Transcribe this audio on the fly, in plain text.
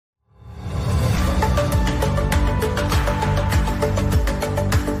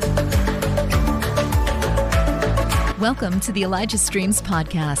Welcome to the Elijah Streams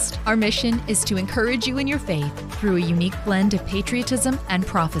podcast. Our mission is to encourage you in your faith through a unique blend of patriotism and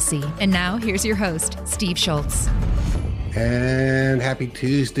prophecy. And now, here's your host, Steve Schultz. And happy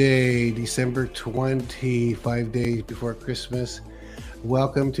Tuesday, December 20, 5 days before Christmas.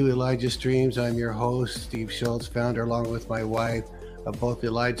 Welcome to Elijah Streams. I'm your host, Steve Schultz, founder along with my wife of both the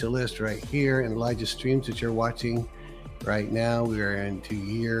Elijah List right here and Elijah Streams that you're watching right now. We are into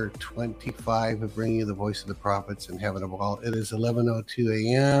year 25 of bringing you the voice of the prophets in heaven of all. It is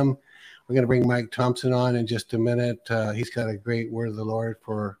 11:02 a.m. We're going to bring Mike Thompson on in just a minute. He's got a great word of the Lord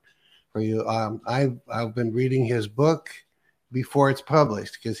for you. I've been reading his book before it's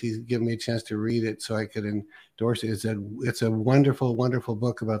published because he's given me a chance to read it so I could endorse it. It's a wonderful, wonderful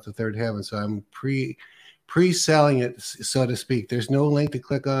book about the third heaven. So I'm pre-selling it, so to speak. There's no link to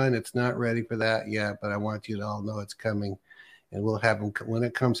click on. It's not ready for that yet, but I want you to all know it's coming. And we'll have him, when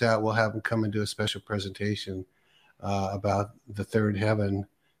it comes out, we'll have him come and do a special presentation about the third heaven.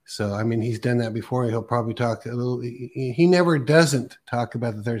 So, I mean, he's done that before. He'll probably talk a little. He never doesn't talk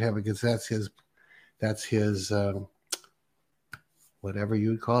about the third heaven because that's his whatever you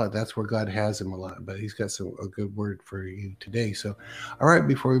would call it. That's where God has him a lot. But he's got a good word for you today. So, all right,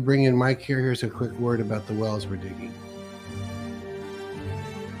 before we bring in Mike here, here's a quick word about the wells we're digging.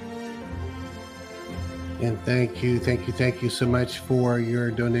 And thank you so much for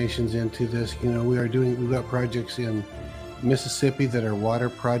your donations into this. You know, we've got projects in Mississippi that are water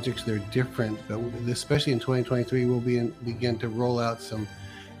projects. They're different, but especially in 2023, we'll begin to roll out some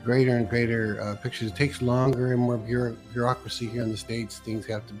greater and greater pictures. It takes longer and more bureaucracy here in the States. Things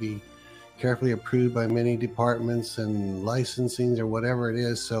have to be carefully approved by many departments and licensing or whatever it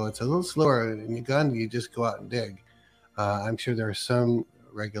is. So it's a little slower. In Uganda, you just go out and dig. I'm sure there are some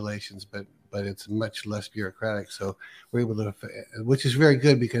regulations, but it's much less bureaucratic. So we're able to, which is very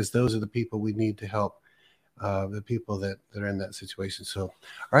good because those are the people we need to help. The people that are in that situation. So, all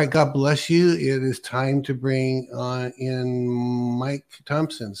right, God bless you. It is time to bring on in Mike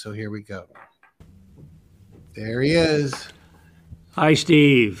Thompson. So here we go. There he is. Hi,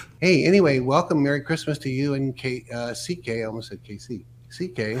 Steve. Hey, anyway, welcome. Merry Christmas to you and CK. I almost said KC.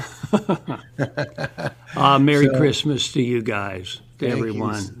 CK. Merry Christmas to you guys, to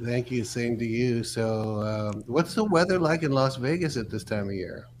everyone. Thank you. Same to you. So what's the weather like in Las Vegas at this time of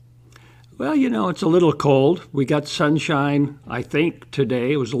year? Well, you know, it's a little cold. We got sunshine, I think,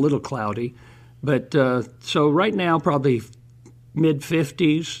 today. It was a little cloudy. But so right now, probably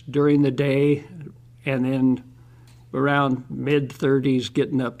mid-50s during the day, and then around mid-30s,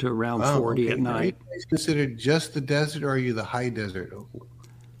 getting up to around 40 at night. Are you considered just the desert, or are you the high desert?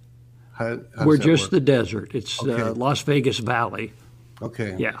 We're just the desert. It's Las Vegas Valley.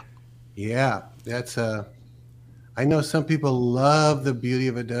 Okay. Yeah. That's I know some people love the beauty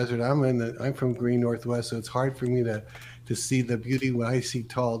of a desert. I'm from Green Northwest, so it's hard for me to see the beauty when I see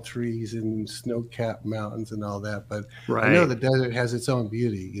tall trees and snow-capped mountains and all that. But right. I know the desert has its own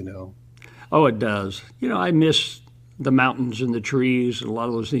beauty, you know. Oh, it does. You know, I miss the mountains and the trees and a lot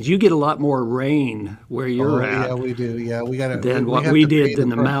of those things. You get a lot more rain where you're at. Yeah, we do. Yeah, than what we did in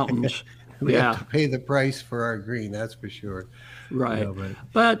the mountains. We have to pay the price for our green, that's for sure. Right. You know,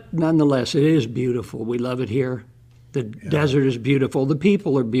 but nonetheless, it is beautiful. We love it here. The desert is beautiful. The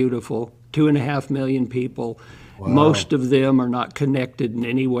people are beautiful. 2.5 million people. Wow. Most of them are not connected in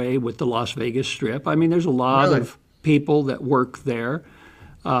any way with the Las Vegas Strip. I mean, there's a lot of people that work there,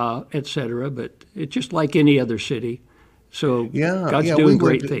 et cetera, but it's just like any other city. So God's doing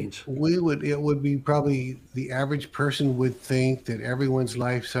great things. It would be probably the average person would think that everyone's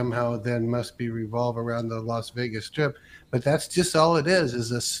life somehow then must be revolve around the Las Vegas Strip, but that's just all it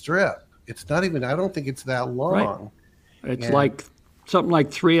is a strip. It's not even, I don't think it's that long. Right. It's like something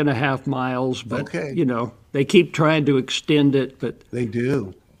like 3.5 miles, but you know, they keep trying to extend it, but they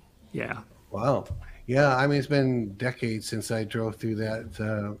do. Yeah. Wow. Yeah. I mean, it's been decades since I drove through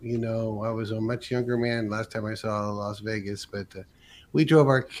that. You know, I was a much younger man last time I saw Las Vegas, but we drove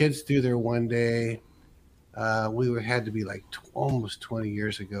our kids through there one day. Had to be like almost 20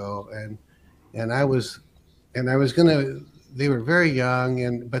 years ago. And I was they were very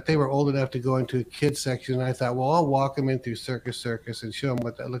young, but they were old enough to go into a kids section. And I thought, well, I'll walk them in through Circus and show them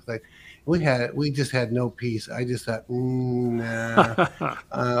what that looked like. We just had no peace. I just thought, nah.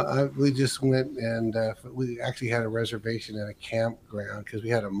 We just went and we actually had a reservation at a campground because we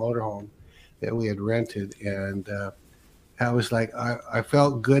had a motorhome that we had rented. And I was like, I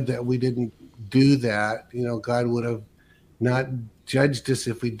felt good that we didn't do that. You know, God would have not judged us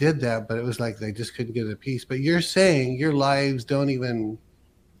if we did that, but it was like they just couldn't get a peace. But you're saying your lives don't even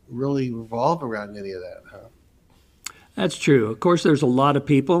really revolve around any of that, huh? That's true. Of course, there's a lot of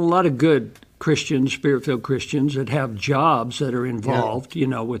people, a lot of good Christians, Spirit-filled Christians that have jobs that are involved,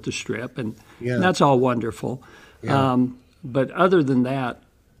 with the Strip, and that's all wonderful. Yeah. But other than that,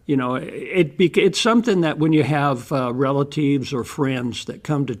 it's something that when you have relatives or friends that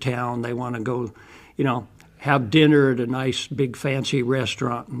come to town, they want to go, have dinner at a nice big fancy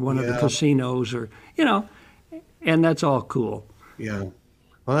restaurant in one of the casinos, or and that's all cool. Yeah.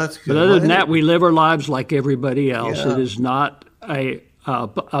 Well, that's good. But other than that, we live our lives like everybody else. Yeah. It is not a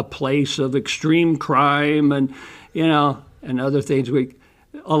place of extreme crime and other things.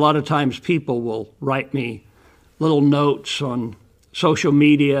 A lot of times people will write me little notes on social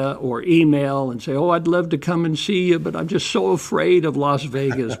media or email and say, "Oh, I'd love to come and see you, but I'm just so afraid of Las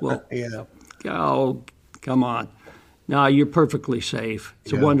Vegas." Well, oh, come on. No, you're perfectly safe.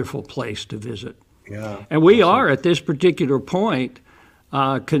 It's a wonderful place to visit. Yeah. And we are, at this particular point,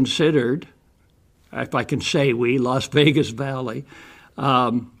 considered, if I can say we, Las Vegas Valley,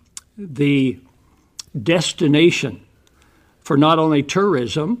 the destination for not only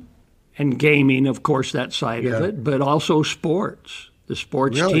tourism and gaming, of course, that side of it, but also sports. The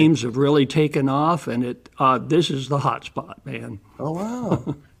sports teams have really taken off, and this is the hot spot, man. Oh,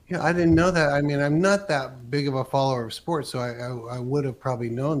 wow. Yeah, I didn't know that. I mean, I'm not that big of a follower of sports, so I would have probably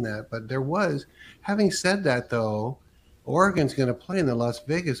known that. But there was, having said that, though, Oregon's going to play in the Las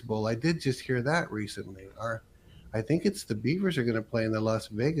Vegas Bowl. I did just hear that recently. I think it's the Beavers are going to play in the Las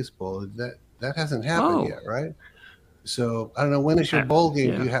Vegas Bowl. That hasn't happened yet, right? So I don't know. When is your bowl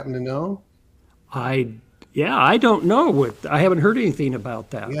game? Do you happen to know? I don't know. I haven't heard anything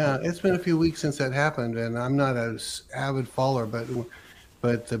about that. Yeah, it's been a few weeks since that happened, and I'm not an avid follower,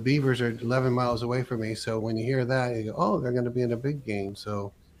 but the Beavers are 11 miles away from me. So when you hear that, you go, "Oh, they're going to be in a big game."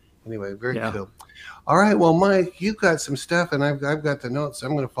 So anyway, very cool. All right, well, Mike, you've got some stuff, and I've got the notes.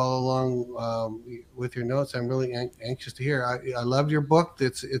 I'm going to follow along with your notes. I'm really anxious to hear. I loved your book.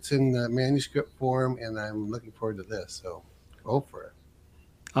 It's in the manuscript form, and I'm looking forward to this. So go for it.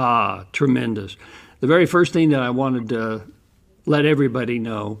 Ah, tremendous. The very first thing that I wanted to let everybody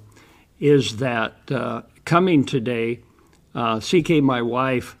know is that coming today, CK, my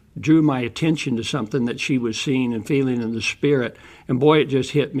wife, drew my attention to something that she was seeing and feeling in the spirit. And boy, it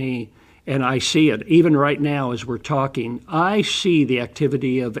just hit me. And I see it. Even right now as we're talking, I see the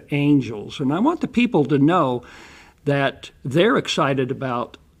activity of angels. And I want the people to know that they're excited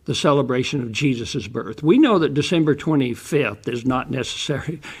about the celebration of Jesus' birth. We know that December 25th is not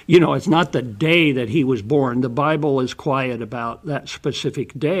necessary. It's not the day that he was born. The Bible is quiet about that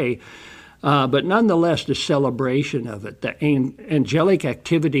specific day. But nonetheless, the celebration of it, the angelic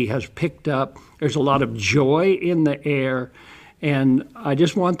activity has picked up. There's a lot of joy in the air. And I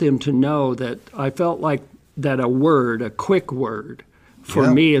just want them to know that I felt like that a quick word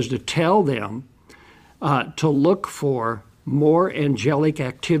for me is to tell them to look for more angelic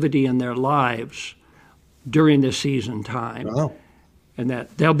activity in their lives during this season time. Wow. And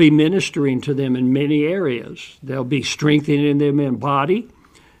that they'll be ministering to them in many areas. They'll be strengthening them in body.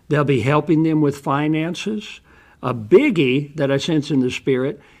 They'll be helping them with finances. A biggie that I sense in the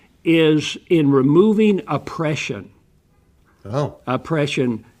spirit is in removing oppression.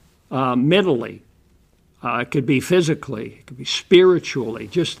 Oppression mentally. It could be physically. It could be spiritually,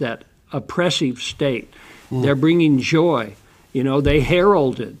 just that oppressive state. They're bringing joy. They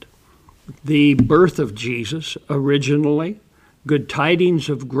heralded the birth of Jesus originally, good tidings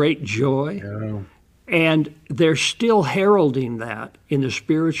of great joy. Yeah. And they're still heralding that in the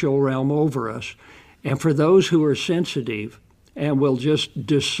spiritual realm over us. And for those who are sensitive and will just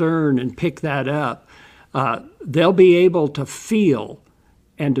discern and pick that up, they'll be able to feel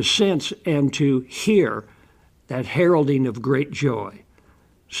and to sense and to hear that heralding of great joy.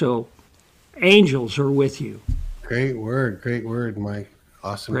 So angels are with you. Great word, Mike.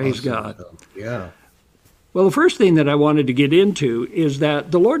 Awesome. Praise God. Yeah. Well, the first thing that I wanted to get into is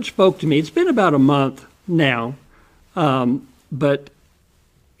that the Lord spoke to me. It's been about a month now, but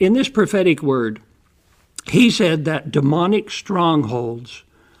in this prophetic word, he said that demonic strongholds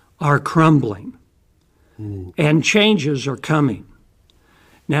are crumbling and changes are coming.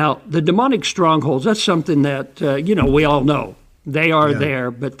 Now, the demonic strongholds, that's something that, we all know. They are there,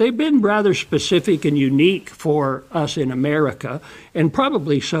 but they've been rather specific and unique for us in America, and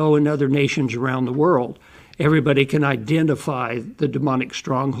probably so in other nations around the world. Everybody can identify the demonic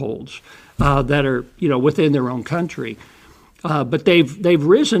strongholds that are, within their own country. But they've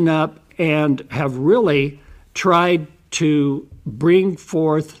risen up and have really tried to bring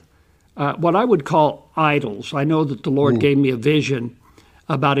forth what I would call idols. I know that the Lord gave me a vision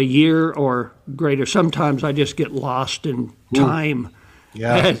about a year or greater. Sometimes I just get lost in time.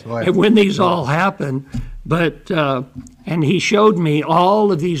 Yeah, and when these all happen, But and he showed me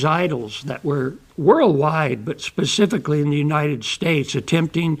all of these idols that were worldwide, but specifically in the United States,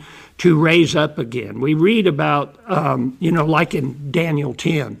 attempting to raise up again. We read about, like in Daniel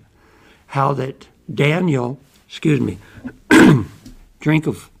 10, how that Daniel, drink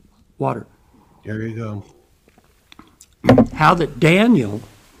of water. There you go. How that Daniel,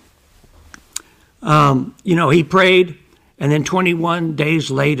 he prayed, and then 21 days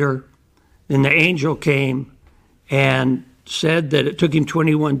later, then the angel came and said that it took him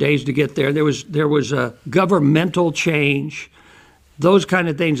 21 days to get there. There was a governmental change, those kind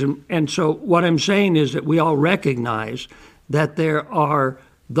of things. And so what I'm saying is that we all recognize that there are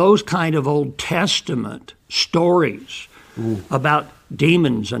those kind of Old Testament stories about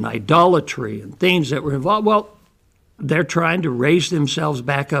demons and idolatry and things that were involved. Well, they're trying to raise themselves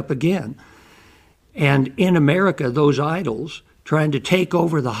back up again. And in America, those idols trying to take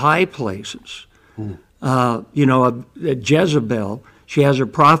over the high places. Jezebel, she has her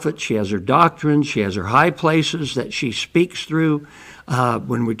prophets, she has her doctrines, she has her high places that she speaks through.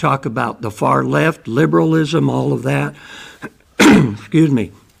 When we talk about the far left, liberalism, all of that,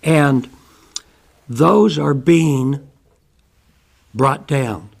 and those are being brought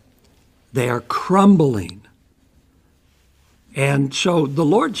down. They are crumbling. And so the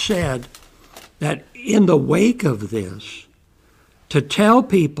Lord said that in the wake of this, to tell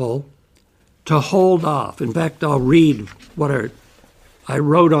people to hold off. In fact, I'll read what I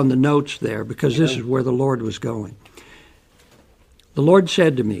wrote on the notes there, because this is where the Lord was going. The Lord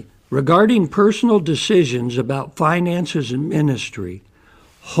said to me, regarding personal decisions about finances and ministry,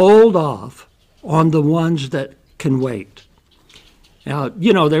 hold off on the ones that can wait. Now,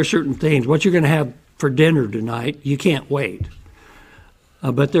 there are certain things. What you're going to have for dinner tonight, you can't wait.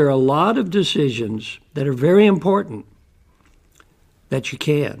 But there are a lot of decisions that are very important that you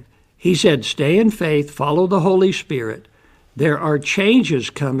can. He said, stay in faith, follow the Holy Spirit. There are changes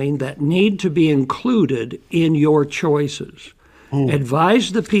coming that need to be included in your choices.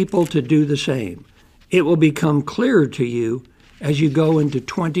 Advise the people to do the same. It will become clearer to you as you go into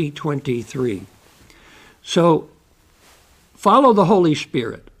 2023. So follow the Holy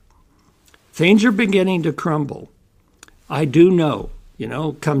Spirit. Things are beginning to crumble. I do know,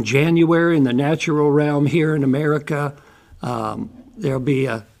 come January in the natural realm here in America, there'll be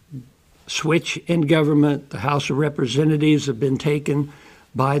a switch in government. The House of Representatives have been taken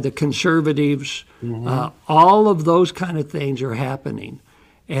by the conservatives. All of those kind of things are happening.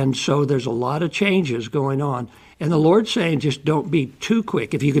 And so there's a lot of changes going on. And the Lord's saying, just don't be too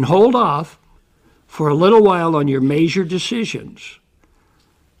quick. If you can hold off for a little while on your major decisions,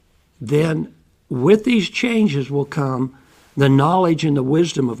 then with these changes will come the knowledge and the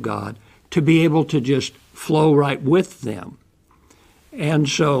wisdom of God to be able to just flow right with them. And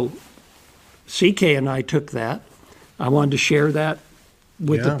so CK and I took that. I wanted to share that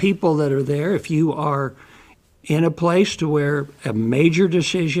with the people that are there. If you are in a place to where a major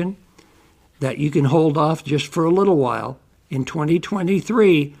decision that you can hold off just for a little while, in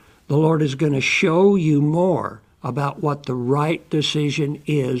 2023, the Lord is going to show you more about what the right decision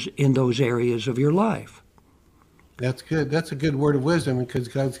is in those areas of your life. That's good. That's a good word of wisdom, because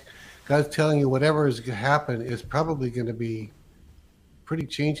God's telling you whatever is going to happen is probably going to be pretty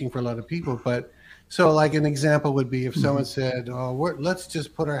changing for a lot of people. But so like an example would be if someone said, let's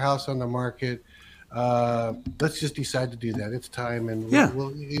just put our house on the market. Let's just decide to do that. It's time. And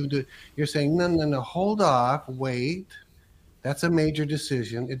we'll even do it. You're saying, no, hold off, wait. That's a major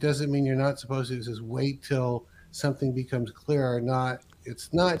decision. It doesn't mean you're not supposed to just wait till something becomes clear or not.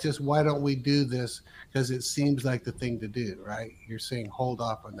 It's not just, why don't we do this because it seems like the thing to do, right? You're saying hold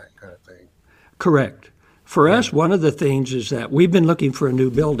off on that kind of thing. Correct. For us, one of the things is that we've been looking for a new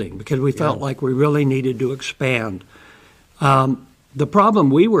building because we felt like we really needed to expand. The problem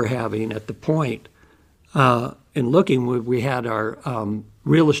we were having at the point in looking, we had our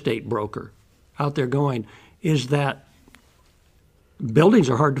real estate broker out there going, is that buildings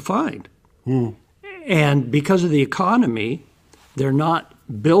are hard to find. And because of the economy, they're not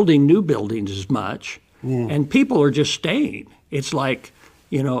building new buildings as much, and people are just staying. It's like,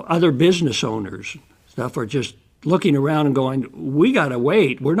 other business owners stuff are just looking around and going, we got to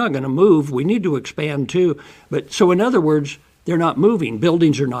wait. We're not going to move. We need to expand too. But so in other words, they're not moving.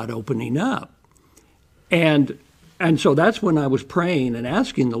 Buildings are not opening up. And so that's when I was praying and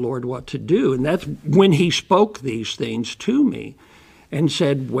asking the Lord what to do. And that's when he spoke these things to me and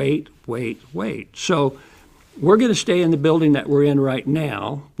said, wait. So we're going to stay in the building that we're in right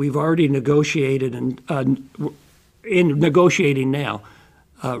now. We've already negotiated and in negotiating now,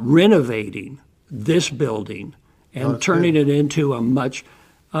 renovating this building and turning it into a much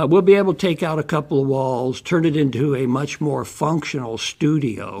We'll be able to take out a couple of walls, turn it into a much more functional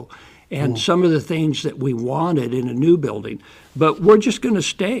studio, and some of the things that we wanted in a new building. But we're just going to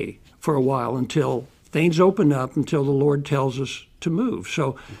stay for a while until things open up, until the Lord tells us to move.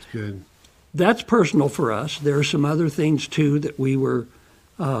 So That's good. That's personal for us. There are some other things, too, that we were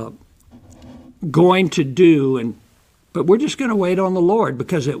going to do, but we're just going to wait on the Lord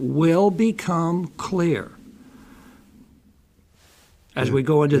because it will become clear as we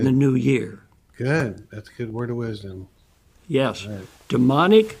go into the new year. Good. That's a good word of wisdom. Yes. Right.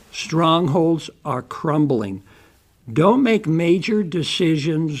 Demonic strongholds are crumbling. Don't make major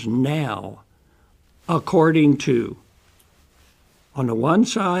decisions now according to, on the one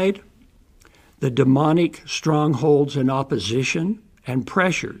side, the demonic strongholds and opposition and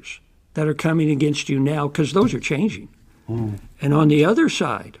pressures that are coming against you now, because those are changing. And on the other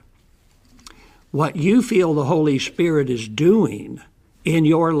side, what you feel the Holy Spirit is doing in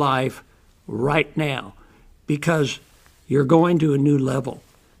your life right now, because you're going to a new level.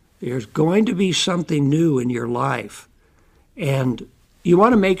 There's going to be something new in your life. And you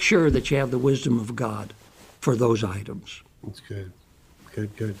want to make sure that you have the wisdom of God for those items. That's good.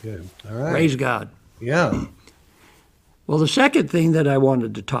 Good. All right. Praise God. Yeah. Well, the second thing that I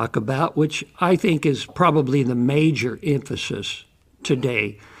wanted to talk about, which I think is probably the major emphasis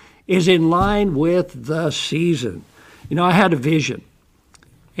today, is in line with the season. You know, I had a vision,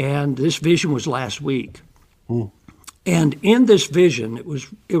 and this vision was last week. And in this vision, it was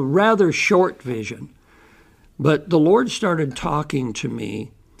a rather short vision, but the Lord started talking to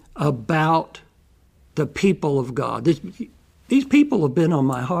me about the people of God. These people have been on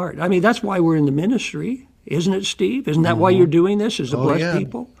my heart. I mean, that's why we're in the ministry, isn't it, Steve? Isn't that why you're doing this, is to bless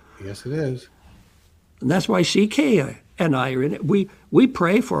people? Yes, it is. And that's why CK and I are in it. We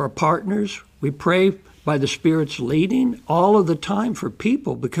pray for our partners. We pray by the Spirit's leading all of the time for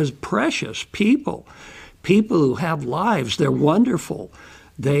people, because precious people who have lives, they're wonderful.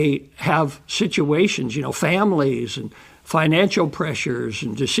 They have situations, families and financial pressures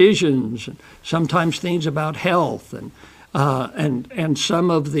and decisions, and sometimes things about health and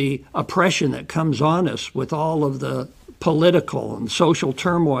some of the oppression that comes on us with all of the political and social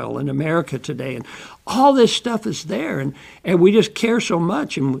turmoil in America today. And all this stuff is there, and we just care so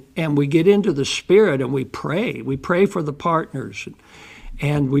much, and we get into the Spirit and we pray. We pray for the partners,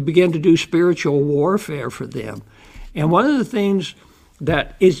 and we begin to do spiritual warfare for them. And one of the things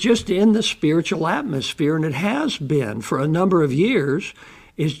that is just in the spiritual atmosphere, and it has been for a number of years,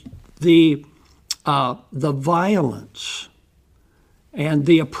 is the violence and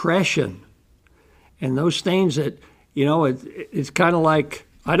the oppression and those things that, it's kind of like,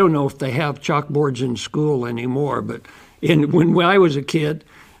 I don't know if they have chalkboards in school anymore, but when I was a kid,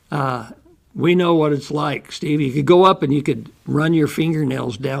 we know what it's like, Steve. You could go up and you could run your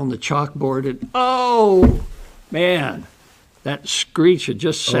fingernails down the chalkboard and, oh, man, that screech, it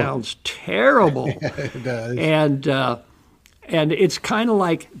just sounds terrible. It does. And it's kind of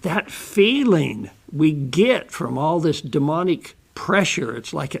like that feeling we get from all this demonic pressure.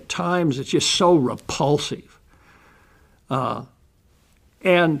 It's like at times it's just so repulsive.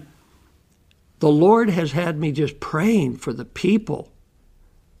 And the Lord has had me just praying for the people.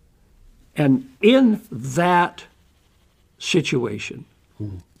 And in that situation,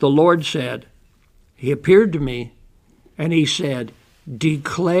 the Lord said, He appeared to me and He said,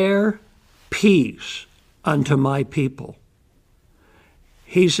 declare peace unto my people.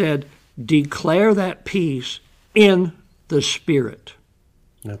 He said, declare that peace in the Spirit.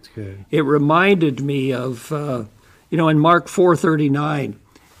 That's good. It reminded me of, in Mark 4:39,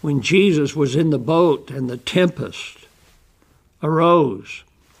 when Jesus was in the boat and the tempest arose,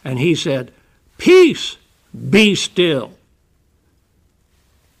 and He said, peace, be still.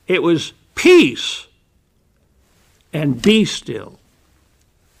 It was peace and be still.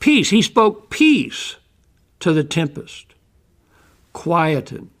 Peace. He spoke peace to the tempest.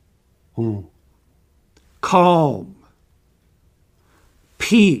 Quieted. Calm.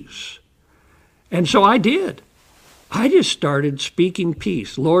 Peace. And so I did. I just started speaking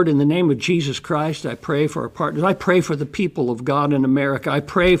peace. Lord, in the name of Jesus Christ, I pray for our partners. I pray for the people of God in America. I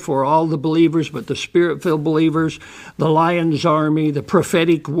pray for all the believers, but the Spirit-filled believers, the Lion's Army, the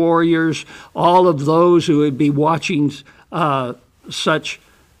prophetic warriors, all of those who would be watching such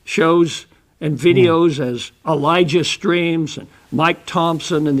shows and videos as Elijah Streams and Mike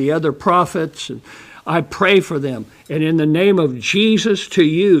Thompson and the other prophets. And I pray for them. And in the name of Jesus to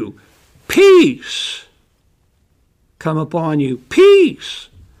you, peace come upon you. Peace.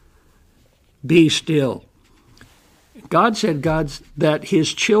 Be still. God said that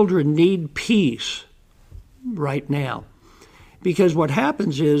His children need peace right now. Because what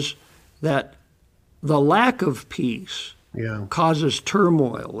happens is that the lack of peace causes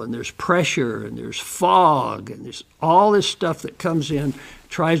turmoil, and there's pressure, and there's fog, and there's all this stuff that comes in,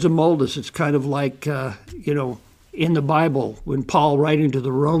 tries to mold us. It's kind of like, in the Bible, when Paul writing to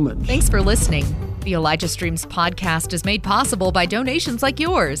the Romans. Thanks for listening. The Elijah Streams podcast is made possible by donations like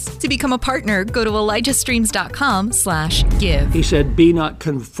yours. To become a partner, go to ElijahStreams.com/give. He said, be not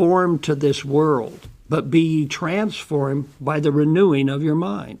conformed to this world, but be ye transformed by the renewing of your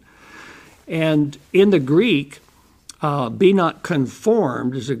mind. And in the Greek, be not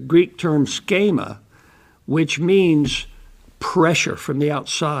conformed is a Greek term schema, which means pressure from the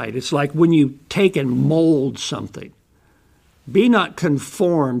outside. It's like when you take and mold something. Be not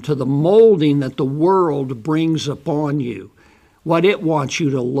conformed to the molding that the world brings upon you, what it wants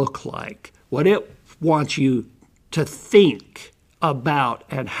you to look like, what it wants you to think about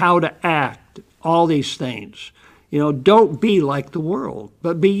and how to act, all these things. Don't be like the world,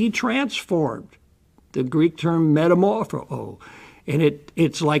 but be ye transformed. The Greek term metamorpho, and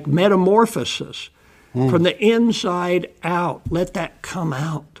it's like metamorphosis. From the inside out, let that come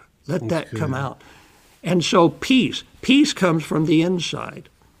out. Let that come out. And so peace comes from the inside.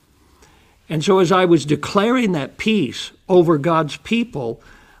 And so as I was declaring that peace over God's people,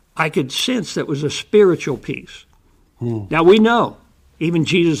 I could sense that was a spiritual peace. Now we know, even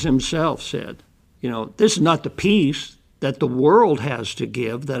Jesus himself said, this is not the peace that the world has to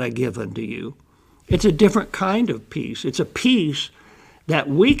give that I give unto you. It's a different kind of peace. It's a peace that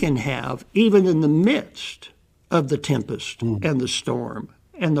we can have even in the midst of the tempest and the storm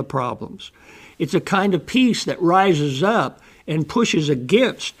and the problems. It's a kind of peace that rises up and pushes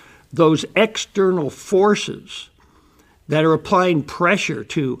against those external forces that are applying pressure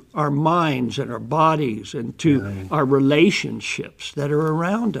to our minds and our bodies and to our relationships that are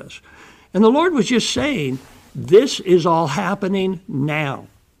around us. And the Lord was just saying, this is all happening now.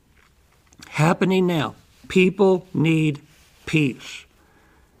 Happening now. People need peace.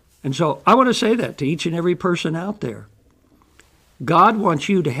 And so I want to say that to each and every person out there. God wants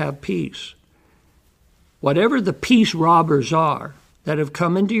you to have peace. Whatever the peace robbers are that have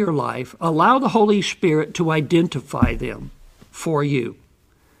come into your life, allow the Holy Spirit to identify them for you.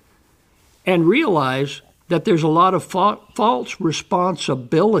 And realize that there's a lot of false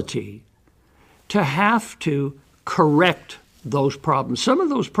responsibility to have to correct those problems. Some of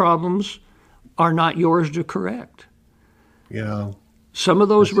those problems are not yours to correct. Some of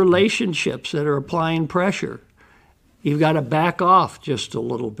those relationships that are applying pressure, you've got to back off just a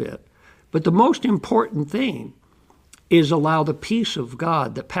little bit. But the most important thing is allow the peace of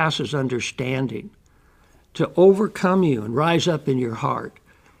God that passes understanding to overcome you and rise up in your heart.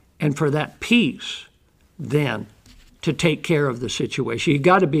 And for that peace, then, to take care of the situation. You've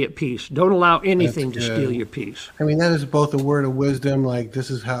got to be at peace. Don't allow anything to steal your peace. I mean, that is both a word of wisdom, like this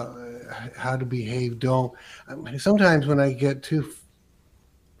is how to behave. Sometimes when I get too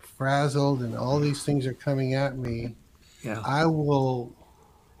frazzled and all these things are coming at me, I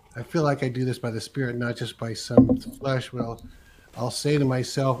feel like I do this by the Spirit, not just by some flesh. Well, I'll say to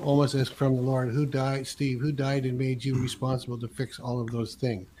myself, almost as from the Lord, who died and made you responsible to fix all of those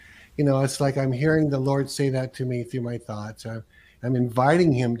things? It's like I'm hearing the Lord say that to me through my thoughts. I'm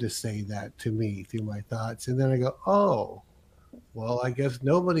inviting him to say that to me through my thoughts. And then I go, oh, well, I guess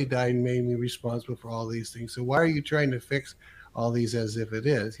nobody died and made me responsible for all these things. So why are you trying to fix all these as if it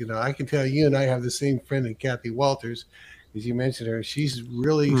is? I can tell you and I have the same friend in Kathy Walters, as you mentioned her. She's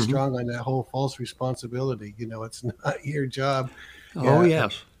really strong on that whole false responsibility. It's not your job. Oh,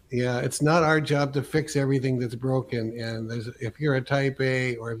 yes. Yeah, it's not our job to fix everything that's broken. And if you're a type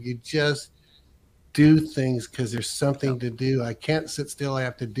A, or if you just do things because there's something to do, I can't sit still, I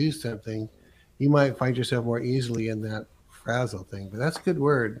have to do something, you might find yourself more easily in that frazzle thing. But that's a good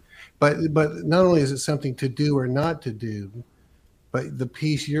word. But not only is it something to do or not to do, but the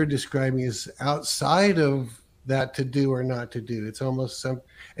peace you're describing is outside of that to do or not to do. It's almost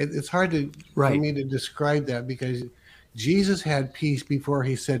it's hard for me to describe that, because Jesus had peace before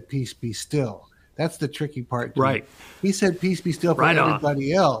he said, peace be still. That's the tricky part. Right. He said, peace be still for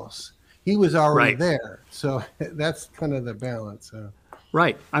everybody else. He was already there. So that's kind of the balance.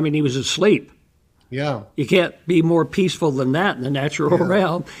 Right. I mean, he was asleep. Yeah. You can't be more peaceful than that in the natural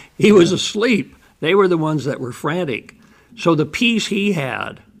realm. He was asleep. They were the ones that were frantic. So the peace he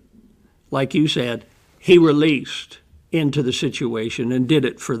had, like you said, he released into the situation and did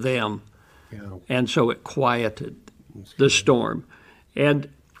it for them. Yeah. And so it quieted the storm. And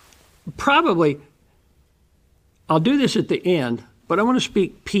probably, I'll do this at the end, but I want to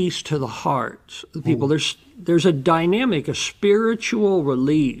speak peace to the hearts of the people. There's a dynamic, a spiritual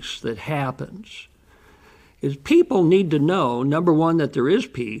release that happens. is people need to know, number one, that there is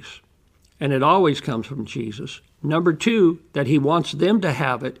peace, and it always comes from Jesus. Number two, that he wants them to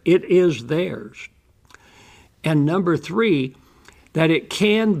have it. It is theirs. And number three, that it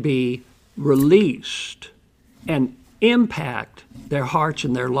can be released and impact their hearts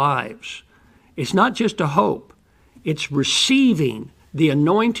and their lives. It's not just a hope. It's receiving the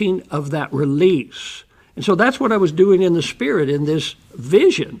anointing of that release. And so that's what I was doing in the Spirit in this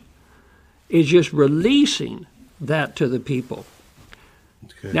vision, is just releasing that to the people.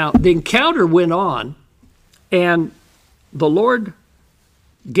 Now, the encounter went on, and the Lord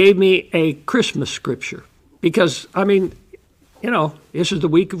gave me a Christmas scripture. Because, I mean, this is the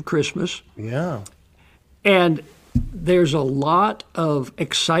week of Christmas. Yeah. And there's a lot of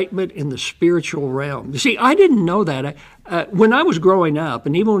excitement in the spiritual realm. You see, I didn't know that. When I was growing up,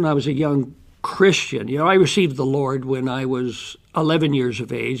 and even when I was a young Christian, I received the Lord when I was 11 years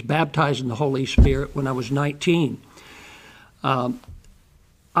of age, baptized in the Holy Spirit when I was 19.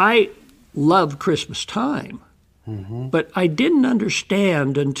 I loved Christmas time, but I didn't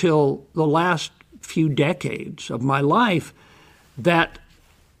understand until the last few decades of my life that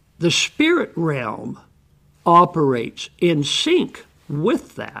the spirit realm operates in sync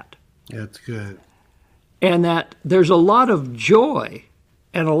with that. That's good. And that there's a lot of joy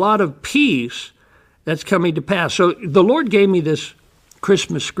and a lot of peace that's coming to pass. So the Lord gave me this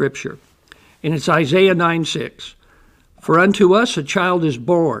Christmas scripture, and it's Isaiah 9:6. For unto us a child is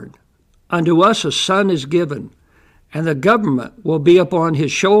born, unto us a son is given, and the government will be upon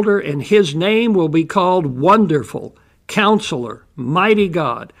his shoulder, and his name will be called Wonderful, Counselor, Mighty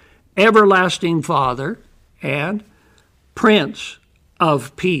God, Everlasting Father, and Prince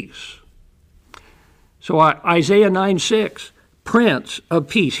of Peace. So Isaiah 9:6, Prince of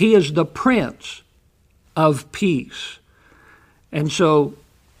Peace. He is the Prince of Peace. And so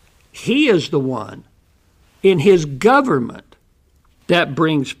he is the one in his government that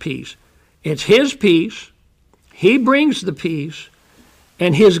brings peace. It's his peace. He brings the peace,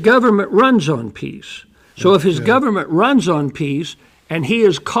 and his government runs on peace. So if his government runs on peace, and he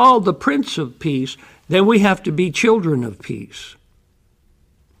is called the Prince of Peace, then we have to be children of peace.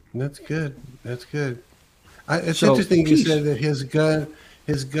 That's good. That's good. It's interesting you said that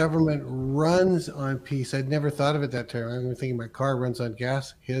his government runs on peace. I'd never thought of it that term. I'm thinking my car runs on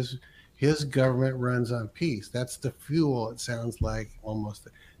gas. His government runs on peace. That's the fuel, it sounds like, almost,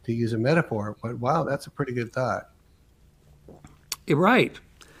 to use a metaphor. But wow, that's a pretty good thought. You're right.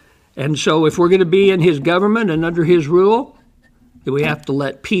 And so if we're going to be in his government and under his rule, then we have to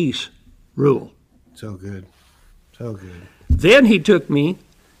let peace rule. So good. So good. Then he took me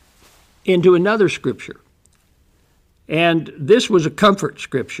into another scripture. And this was a comfort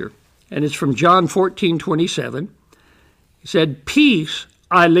scripture. And it's from John 14:27. He said, peace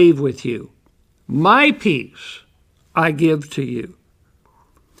I leave with you. My peace I give to you.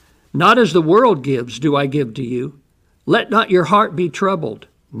 Not as the world gives do I give to you. Let not your heart be troubled,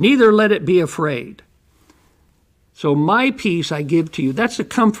 neither let it be afraid. So my peace I give to you. That's the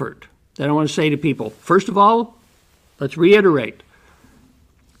comfort that I want to say to people. First of all, let's reiterate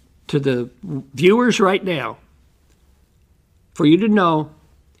to the viewers right now, for you to know,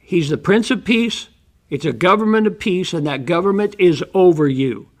 he's the Prince of Peace. It's a government of peace, and that government is over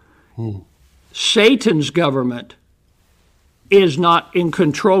you. Satan's government is not in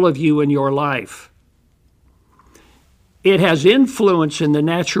control of you and your life. It has influence in the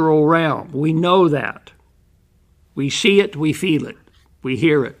natural realm. We know that. We see it, we feel it, we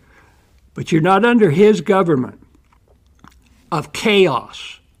hear it. But you're not under his government of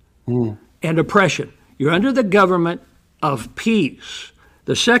chaos and oppression. You're under the government of peace.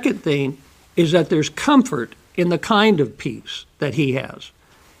 The second thing is that there's comfort in the kind of peace that he has.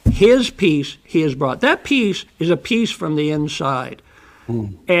 His peace he has brought. That peace is a peace from the inside.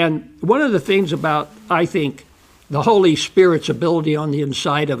 And one of the things about, I think, the Holy Spirit's ability on the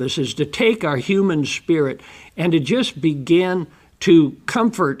inside of us is to take our human spirit and to just begin to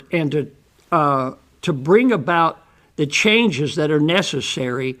comfort and to bring about the changes that are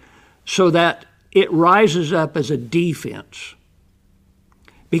necessary so that it rises up as a defense.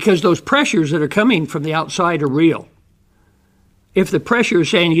 Because those pressures that are coming from the outside are real. If the pressure is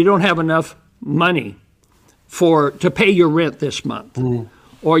saying you don't have enough money to pay your rent this month,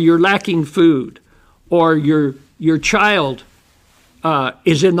 or you're lacking food, or your child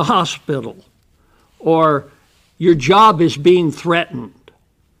is in the hospital, or your job is being threatened,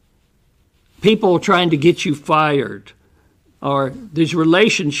 people trying to get you fired, or these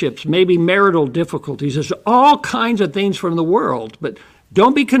relationships, maybe marital difficulties. There's all kinds of things from the world, but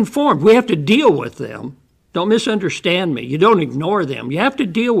don't be conformed. We have to deal with them. Don't misunderstand me. You don't ignore them. You have to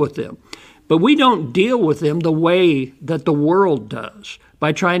deal with them. But we don't deal with them the way that the world does,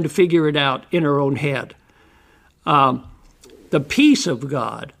 by trying to figure it out in our own head. The peace of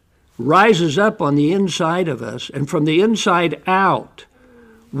God rises up on the inside of us, and from the inside out,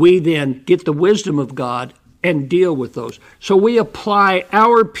 we then get the wisdom of God and deal with those. So we apply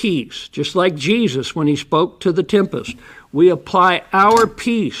our peace, just like Jesus when he spoke to the tempest. We apply our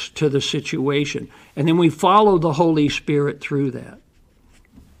peace to the situation, and then we follow the Holy Spirit through that.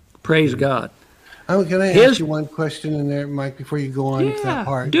 Praise God. Oh, can I ask you one question in there, Mike, before you go on to that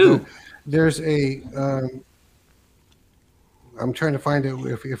part? Do. There's a, I'm trying to find it,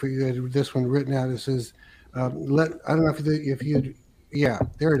 if you had this one written out. It says, I don't know if you, yeah,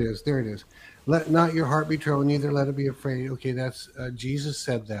 there it is. Let not your heart be troubled, neither let it be afraid. Okay, that's, Jesus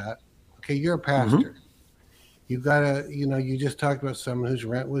said that. Okay, you're a pastor. Mm-hmm. You've got to, you just talked about someone whose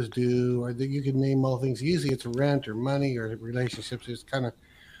rent was due, or that you could name all things. Usually it's rent or money or relationships. It's kind of,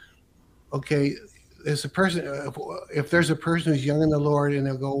 okay, as a person, if there's a person who's young in the Lord and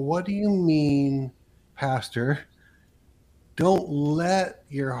they'll go, what do you mean, Pastor? Don't let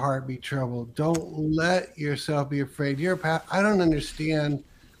your heart be troubled. Don't let yourself be afraid. I don't understand.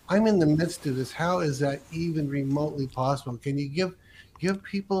 I'm in the midst of this. How is that even remotely possible? Can you give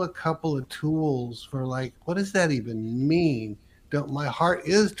people a couple of tools for, like, what does that even mean? My heart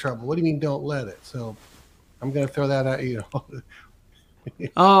is troubled. What do you mean don't let it? So I'm going to throw that at you.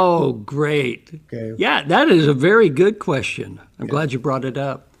 Oh, great. Okay. Yeah, that is a very good question. I'm glad you brought it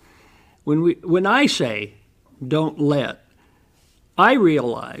up. When I say don't let, I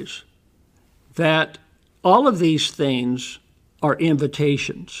realize that all of these things are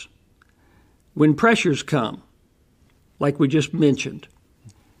invitations. When pressures come, like we just mentioned,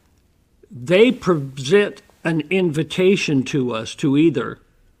 they present an invitation to us to either,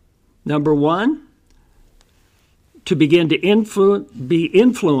 number one, to begin to be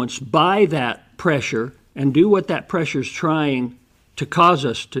influenced by that pressure and do what that pressure is trying to cause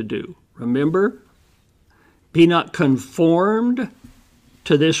us to do. Remember, be not conformed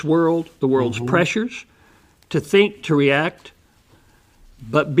to this world, the world's pressures, to think, to react,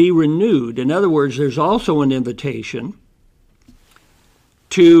 but be renewed. In other words, there's also an invitation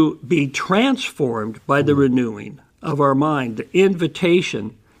to be transformed by the renewing of our mind, the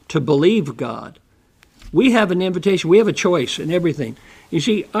invitation to believe God. We have an invitation. We have a choice in everything. You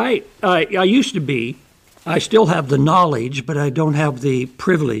see, I used to be, I still have the knowledge, but I don't have the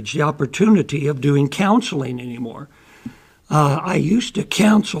privilege, the opportunity of doing counseling anymore. I used to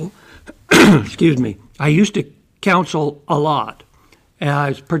counsel, excuse me, I used to counsel a lot. I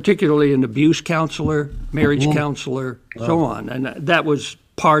was particularly an abuse counselor, marriage counselor, so on. And that was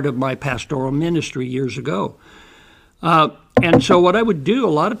part of my pastoral ministry years ago. And so what I would do a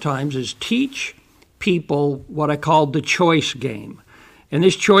lot of times is teach people what I called the choice game. And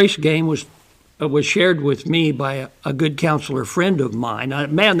this choice game was shared with me by a good counselor friend of mine.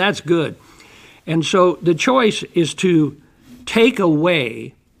 Man, that's good. And so the choice is to take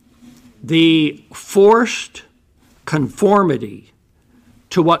away the forced conformity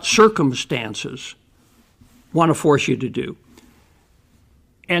to what circumstances want to force you to do.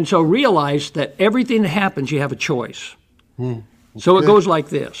 And so realize that everything that happens, you have a choice. So it goes like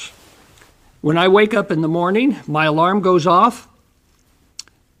this. When I wake up in the morning, my alarm goes off.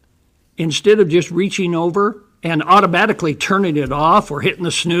 Instead of just reaching over and automatically turning it off or hitting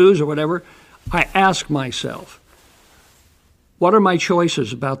the snooze or whatever, I ask myself, what are my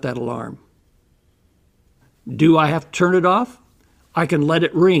choices about that alarm? Do I have to turn it off? I can let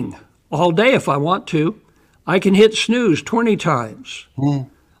it ring all day if I want to. I can hit snooze 20 times.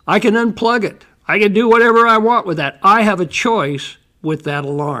 I can unplug it. I can do whatever I want with that. I have a choice with that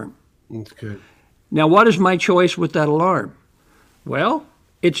alarm. That's good. Now, what is my choice with that alarm? Well,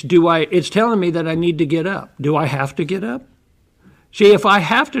 it's telling me that I need to get up. Do I have to get up? See, if I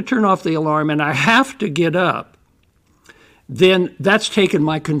have to turn off the alarm and I have to get up, then that's taken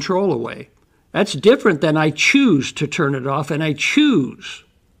my control away. That's different than I choose to turn it off and I choose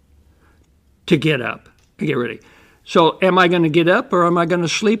to get up and get ready. So am I going to get up or am I going to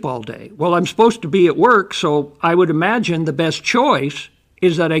sleep all day? Well, I'm supposed to be at work, so I would imagine the best choice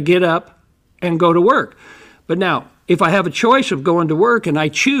is that I get up and go to work. But now, if I have a choice of going to work and I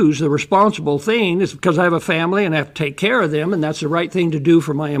choose the responsible thing, is because I have a family and I have to take care of them and that's the right thing to do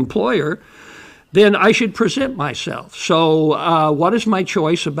for my employer, then I should present myself. So what is my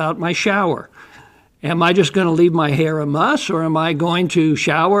choice about my shower? Am I just going to leave my hair a muss, or am I going to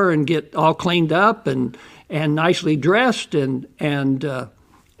shower and get all cleaned up and nicely dressed and go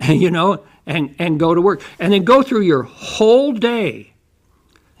to work? And then go through your whole day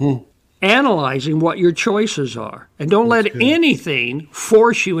analyzing what your choices are. And don't let anything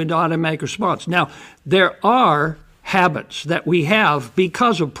force you into automatic response. Now, there are habits that we have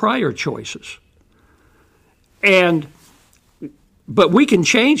because of prior choices. But we can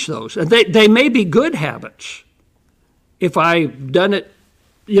change those. And they may be good habits. If I've done it,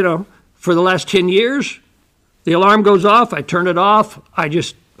 for the last 10 years, the alarm goes off, I turn it off, I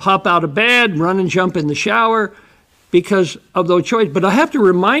just hop out of bed, run and jump in the shower because of those choices. But I have to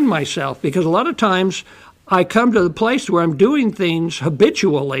remind myself, because a lot of times I come to the place where I'm doing things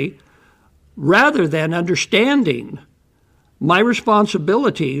habitually rather than understanding my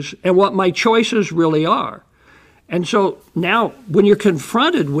responsibilities and what my choices really are. And so now when you're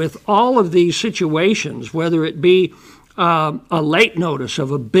confronted with all of these situations, whether it be a late notice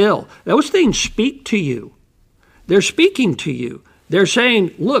of a bill, those things speak to you. They're speaking to you. They're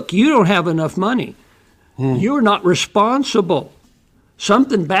saying, look, you don't have enough money. You're not responsible.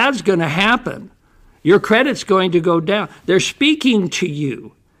 Something bad's going to happen. Your credit's going to go down. They're speaking to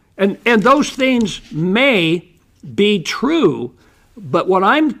you. And those things may be true, but what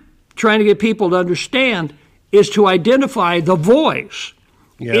I'm trying to get people to understand is to identify the voice.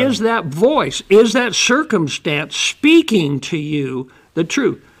 Yeah. Is that voice, is that circumstance speaking to you the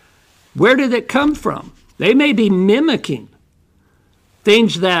truth? Where did it come from? They may be mimicking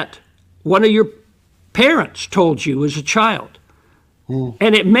things that one of your parents told you as a child.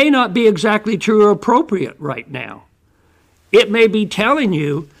 And it may not be exactly true or appropriate right now. It may be telling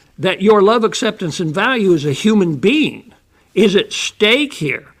you that your love, acceptance, and value as a human being is at stake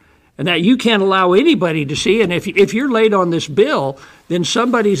here, and that you can't allow anybody to see. And if you're late on this bill, then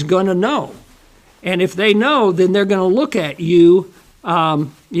somebody's going to know. And if they know, then they're going to look at you,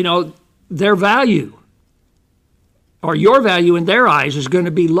 their value or your value in their eyes is going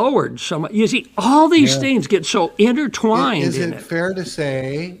to be lowered. You see, all these things get so intertwined. Is it fair to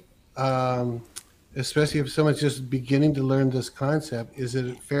say, especially if someone's just beginning to learn this concept, is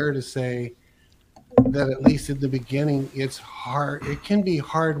it fair to say that at least in the beginning, it's hard? It can be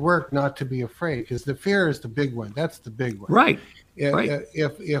hard work not to be afraid, because the fear is the big one. That's the big one. Right.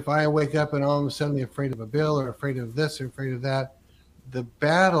 If I wake up and all of a sudden I'm afraid of a bill or afraid of this or afraid of that, the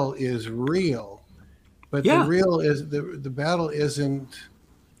battle is real. But the battle isn't.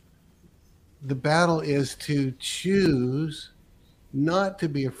 The battle is to choose not to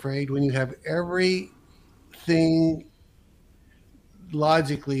be afraid when you have everything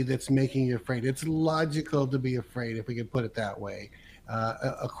logically that's making you afraid. It's logical to be afraid, if we could put it that way.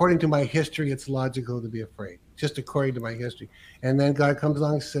 According to my history, it's logical to be afraid, just according to my history. And then God comes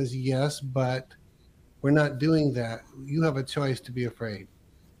along and says, yes, but we're not doing that. You have a choice to be afraid.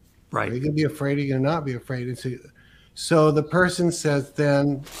 Right. Are you going to be afraid or are you going to not be afraid? And so the person says,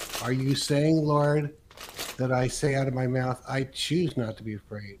 then, are you saying, Lord, that I say out of my mouth, I choose not to be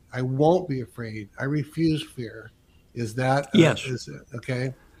afraid. I won't be afraid. I refuse fear. Is that? Yes.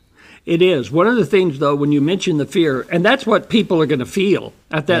 Okay. It is. One of the things, though, when you mention the fear, and that's what people are going to feel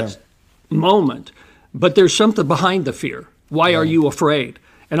at that moment, but there's something behind the fear. Why are you afraid?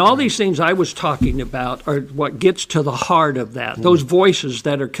 And all these things I was talking about are what gets to the heart of that, those voices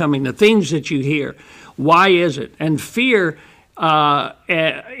that are coming, the things that you hear. Why is it? And fear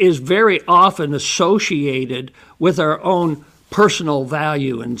is very often associated with our own personal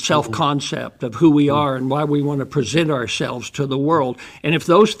value and self-concept of who we are and why we want to present ourselves to the world. And if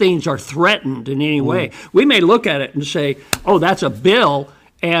those things are threatened in any way, we may look at it and say, oh, that's a bill,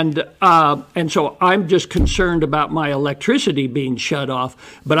 and so I'm just concerned about my electricity being shut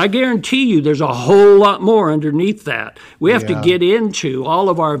off. But I guarantee you there's a whole lot more underneath that. We have to get into all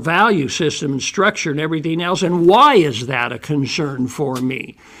of our value system and structure and everything else, and why is that a concern for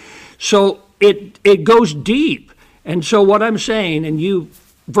me? So it goes deep. And so what I'm saying, and you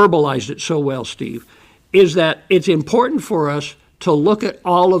verbalized it so well, Steve, is that it's important for us to look at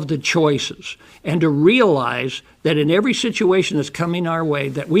all of the choices and to realize that in every situation that's coming our way,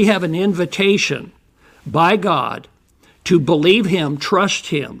 that we have an invitation by God to believe Him, trust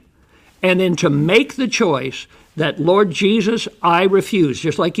Him, and then to make the choice that, Lord Jesus, I refuse,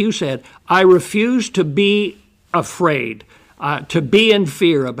 just like you said, I refuse to be afraid, to be in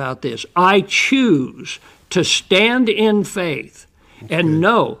fear about this. I choose to stand in faith and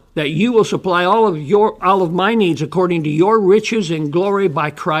know that you will supply all of my needs according to your riches and glory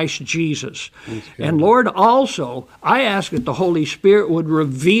by Christ Jesus. And Lord, also, I ask that the Holy Spirit would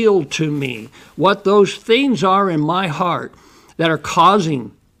reveal to me what those things are in my heart that are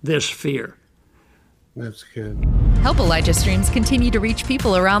causing this fear. That's good. Help Elijah Streams continue to reach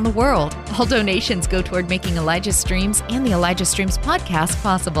people around the world. All donations go toward making Elijah Streams and the Elijah Streams podcast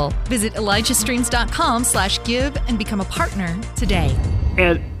possible. Visit ElijahStreams.com/give and become a partner today.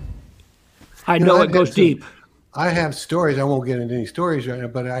 And I know it goes deep. I have stories. I won't get into any stories right now,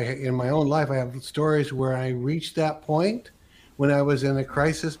 but in my own life, I have stories where I reached that point when I was in a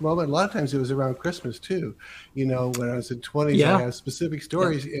crisis moment. A lot of times it was around Christmas too. When I was in 20s, I have specific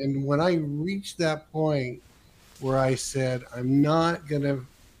stories. Yeah. And when I reached that point where I said, I'm not going to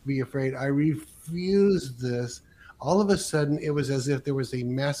be afraid, I refuse this, all of a sudden it was as if there was a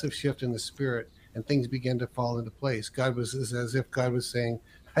massive shift in the spirit and things began to fall into place. It's as if God was saying,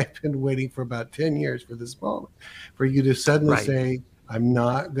 I've been waiting for about 10 years for this moment, for you to suddenly say, I'm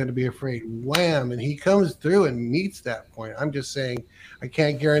not going to be afraid. Wham! And he comes through and meets that point. I'm just saying, I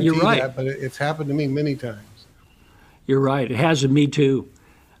can't guarantee that, but it's happened to me many times. You're right. It has to me too.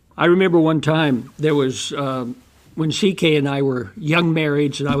 I remember one time there was, when CK and I were young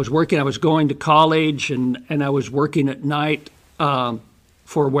marrieds and I was going to college and I was working at night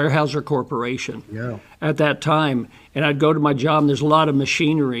for Weyerhaeuser Corporation at that time. And I'd go to my job, and there's a lot of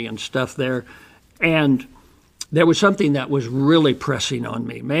machinery and stuff there. And there was something that was really pressing on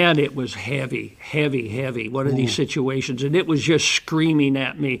me. Man, it was heavy, one of these situations. And it was just screaming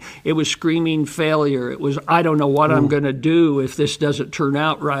at me. It was screaming failure. It was, I don't know what I'm going to do if this doesn't turn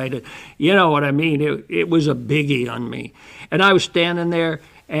out right. You know what I mean? It was a biggie on me. And I was standing there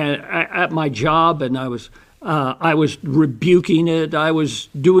and at my job, and I was rebuking it. I was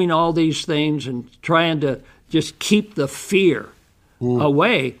doing all these things and trying to just keep the fear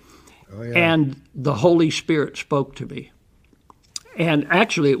away. Oh, yeah. And the Holy Spirit spoke to me. And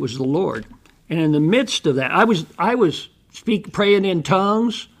actually, it was the Lord. And in the midst of that, I was praying in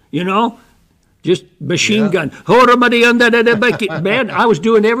tongues, just machine gun. Man, I was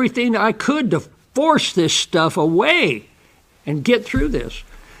doing everything I could to force this stuff away and get through this.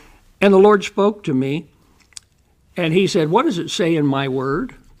 And the Lord spoke to me. And he said, what does it say in my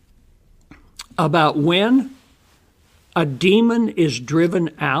word about when a demon is driven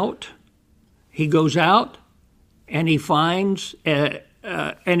out? He goes out and he finds and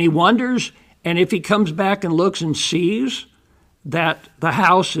he wonders, and if he comes back and looks and sees that the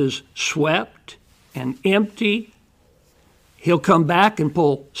house is swept and empty, he'll come back and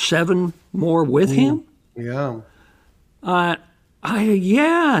pull 7 more with him? Yeah. And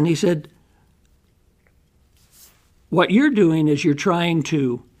he said, what you're doing is you're trying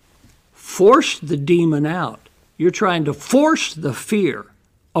to force the demon out. You're trying to force the fear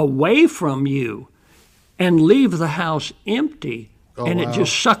away from you and leave the house empty, it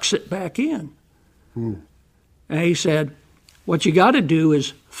just sucks it back in. And he said, what you got to do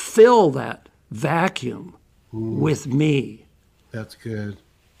is fill that vacuum with me. That's good.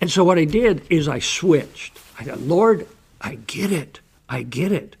 And so what I did is I switched. I said, Lord, I get it.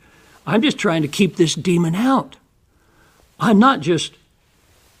 I'm just trying to keep this demon out. I'm not just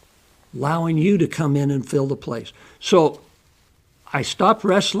allowing you to come in and fill the place. So I stopped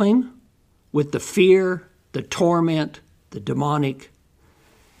wrestling with the fear, the torment, the demonic,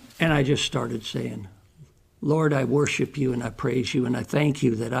 and I just started saying, Lord, I worship you and I praise you and I thank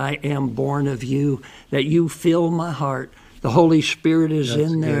you that I am born of you, that you fill my heart. The Holy Spirit is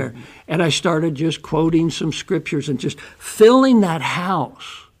in there. Good. And I started just quoting some scriptures and just filling that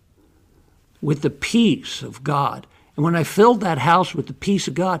house with the peace of God. And when I filled that house with the peace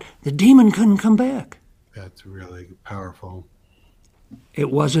of God, the demon couldn't come back. That's really powerful.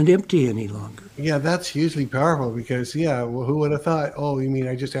 It wasn't empty any longer. Yeah, that's hugely powerful because, who would have thought, you mean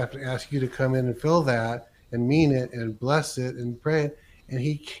I just have to ask you to come in and fill that and mean it and bless it and pray it. And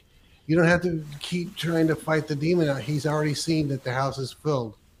you don't have to keep trying to fight the demon out. He's already seen that the house is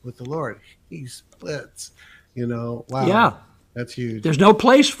filled with the Lord. He splits, wow. Yeah. That's huge. There's no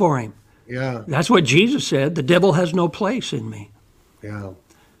place for him. Yeah. That's what Jesus said. The devil has no place in me. Yeah.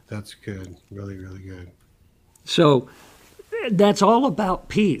 That's good. Really, really good. So that's all about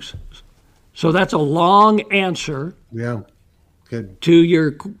peace. So that's a long answer. Yeah. Good. To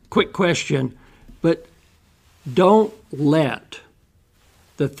your quick question, but don't let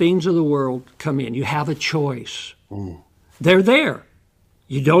the things of the world come in. You have a choice. They're there.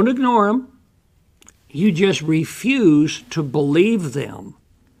 You don't ignore them. You just refuse to believe them.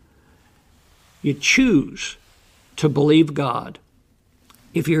 You choose to believe God.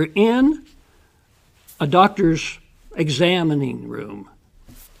 If you're in a doctor's examining room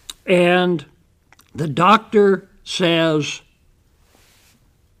and the doctor says,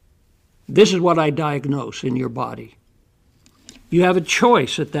 this is what I diagnose in your body, you have a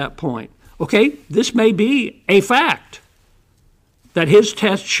choice at that point. Okay, this may be a fact that his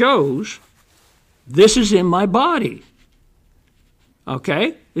test shows this is in my body.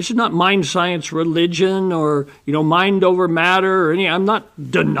 Okay? This is not mind science religion or, mind over matter or any. I'm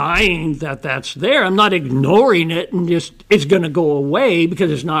not denying that that's there. I'm not ignoring it and just it's going to go away because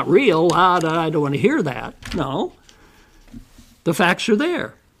it's not real. I don't want to hear that. No. The facts are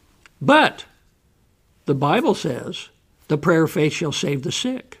there. But the Bible says the prayer of faith shall save the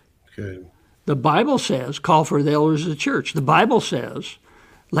sick. Good. The Bible says call for the elders of the church. The Bible says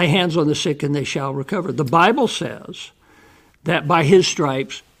lay hands on the sick and they shall recover. The Bible says that by his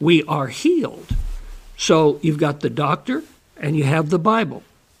stripes we are healed. So you've got the doctor and you have the Bible.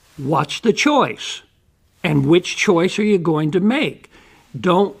 What's the choice? And which choice are you going to make?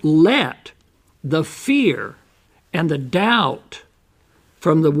 Don't let the fear and the doubt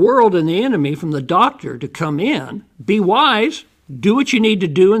from the world and the enemy, from the doctor to come in. Be wise. Do what you need to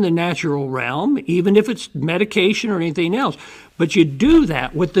do in the natural realm, even if it's medication or anything else. But you do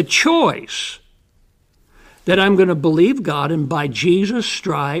that with the choice that I'm going to believe God, and by Jesus'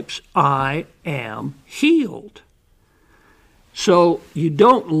 stripes I am healed. So you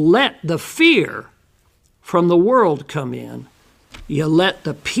don't let the fear from the world come in. You let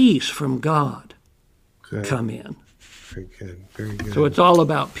the peace from God come in. Very good. Very good. So it's all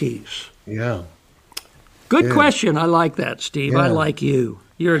about peace. Yeah. Good question. I like that, Steve. I like you.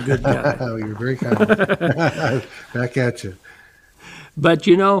 You're a good guy. Oh, you're very kind. Back at you. But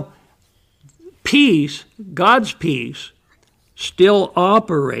peace, God's peace, still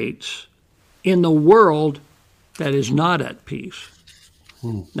operates in the world that is not at peace.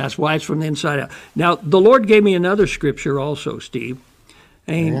 That's why it's from the inside out. Now, the Lord gave me another scripture also, Steve.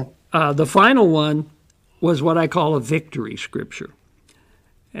 And the final one was what I call a victory scripture.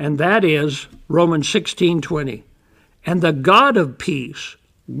 And that is Romans 16:20. And the God of peace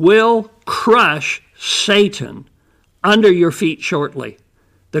will crush Satan under your feet shortly.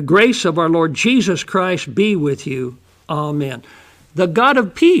 The grace of our Lord Jesus Christ be with you. Amen. The God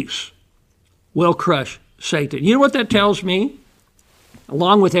of peace will crush Satan. You know what that tells me?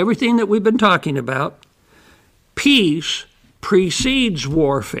 Along with everything that we've been talking about, peace precedes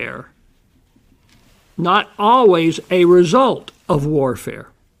warfare, not always a result of warfare.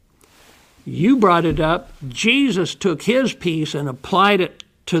 You brought it up. Jesus took his peace and applied it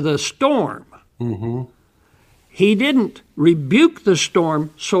to the storm. Mm-hmm. He didn't rebuke the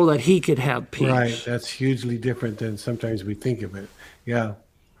storm so that he could have peace. Right. That's hugely different than sometimes we think of it. Yeah.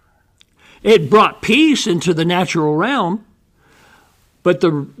 It brought peace into the natural realm, but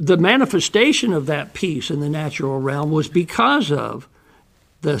the manifestation of that peace in the natural realm was because of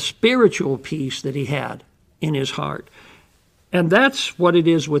the spiritual peace that he had in his heart. And that's what it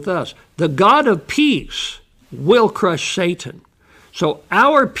is with us. The God of peace will crush Satan. So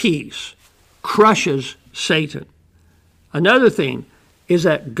our peace crushes Satan. Another thing is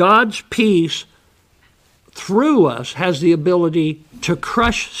that God's peace through us has the ability to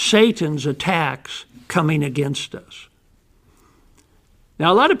crush Satan's attacks coming against us.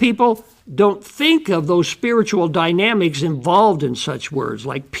 Now, a lot of people don't think of those spiritual dynamics involved in such words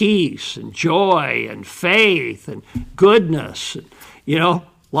like peace and joy and faith and goodness, and,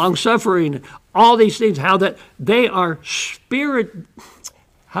 long-suffering, and all these things, how that they are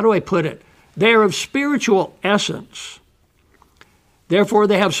how do I put it? They are of spiritual essence. Therefore,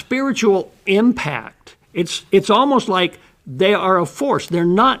 they have spiritual impact. It's almost like they are a force. They're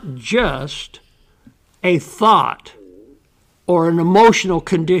not just a thought or an emotional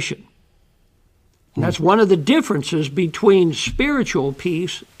condition. And that's one of the differences between spiritual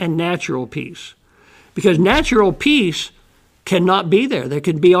peace and natural peace. Because natural peace cannot be there. There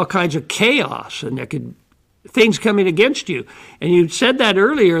can be all kinds of chaos and there could things coming against you. And you said that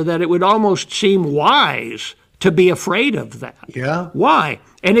earlier, that it would almost seem wise to be afraid of that. Yeah. Why?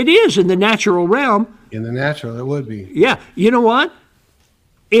 And it is in the natural realm. In the natural, it would be. Yeah. You know what?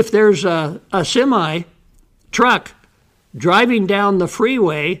 If there's a semi truck driving down the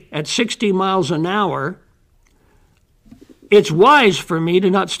freeway at 60 miles an hour, it's wise for me to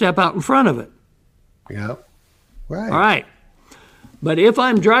not step out in front of it. Yeah. Right. All right. But if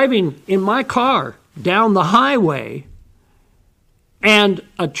I'm driving in my car down the highway and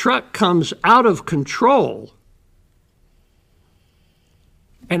a truck comes out of control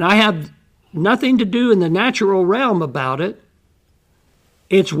and I have nothing to do in the natural realm about it,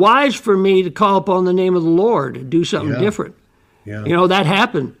 it's wise for me to call upon the name of the Lord and do something different. Yeah. That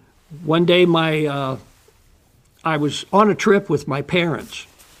happened. One day I was on a trip with my parents.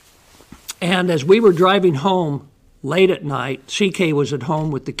 And as we were driving home late at night, CK was at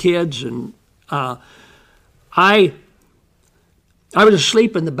home with the kids, and I was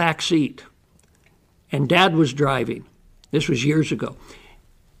asleep in the back seat, and Dad was driving. This was years ago.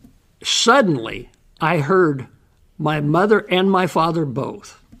 Suddenly, I heard my mother and my father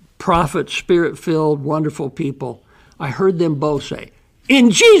both prophets, spirit-filled, wonderful people. I heard them both say, "In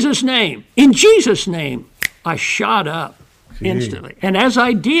Jesus' name, in Jesus' name." I shot up instantly. And as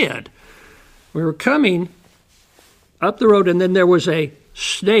I did, we were coming up the road, and then there was a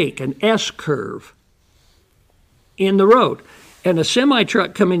snake, an S-curve in the road. And a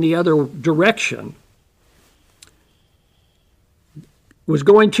semi-truck coming the other direction was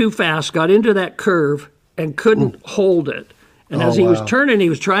going too fast, got into that curve, and couldn't hold it. And as he was turning, he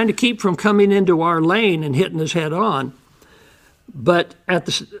was trying to keep from coming into our lane and hitting us head on. But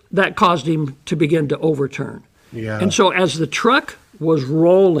that caused him to begin to overturn. Yeah. And so as the truck was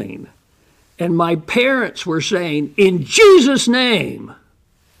rolling, and my parents were saying, "In Jesus' name,"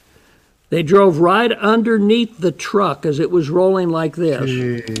 they drove right underneath the truck as it was rolling like this.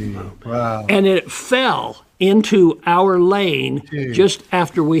 Gee, wow. And it fell into our lane just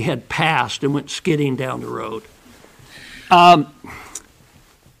after we had passed and went skidding down the road.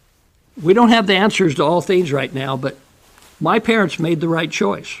 We don't have the answers to all things right now, but my parents made the right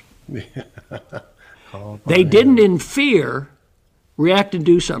choice. They didn't, in fear, react and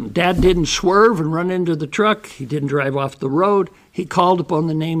do something. Dad didn't swerve and run into the truck. He didn't drive off the road. He called upon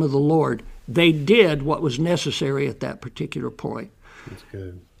the name of the Lord. They did what was necessary at that particular point. That's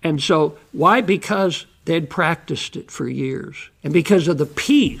good. And so, why? Because they'd practiced it for years. And because of the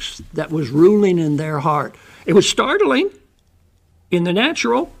peace that was ruling in their heart. It was startling in the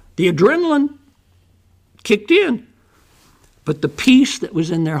natural. The adrenaline kicked in. But the peace that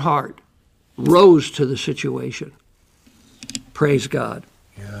was in their heart rose to the situation. Praise God.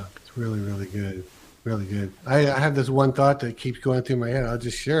 Yeah, it's really, really good. Really good. I have this one thought that keeps going through my head. I'll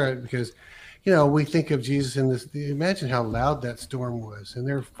just share it because, we think of Jesus in this. Imagine how loud that storm was. And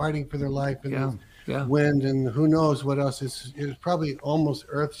they're fighting for their life in the wind and who knows what else. It was probably almost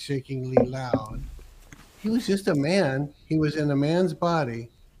earth-shakingly loud. He was just a man. He was in a man's body.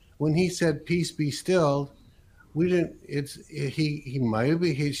 When he said, "Peace, be still," we didn't. He might have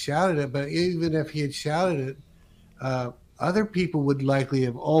he shouted it, but even if he had shouted it, other people would likely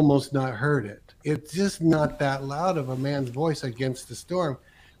have almost not heard it. It's just not that loud of a man's voice against the storm,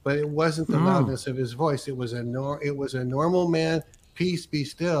 but it wasn't the loudness of his voice. It was a normal man. Peace, be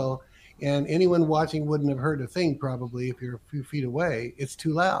still, and anyone watching wouldn't have heard a thing probably if you're a few feet away. It's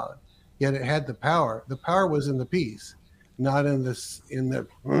too loud. Yet it had the power. The power was in the peace, not in the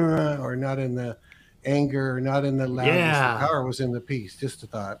or not in the anger, or not in the loudness. Yeah. The power was in the peace. Just a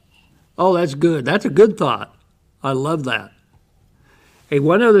thought. Oh, that's good. That's a good thought. I love that. Hey,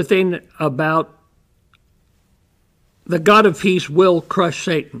 one other thing about the God of peace will crush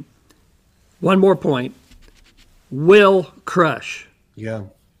Satan. One more point. Will crush. Yeah.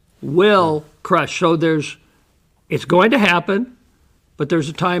 Will crush. So it's going to happen, but there's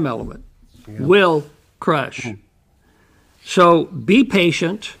a time element. Yeah. Will crush. So be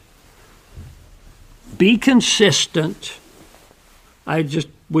patient. Be consistent. I just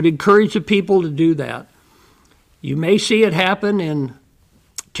would encourage the people to do that. You may see it happen in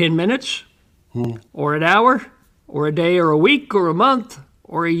 10 minutes, or an hour, or a day, or a week, or a month,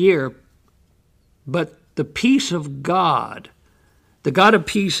 or a year. But the peace of God, the God of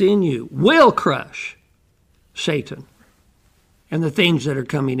peace in you, will crush Satan and the things that are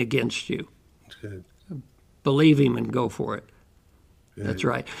coming against you. That's good. Believe him and go for it. Good. That's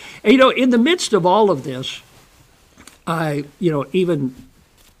right. And, in the midst of all of this, even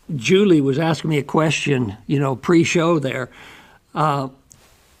Julie was asking me a question, pre-show there. And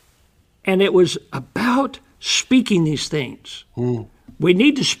it was about speaking these things. We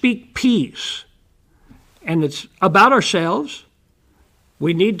need to speak peace. And it's about ourselves.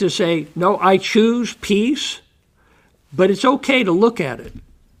 We need to say, no, I choose peace. But it's okay to look at it.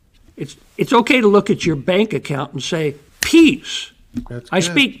 It's okay to look at your bank account and say, peace. I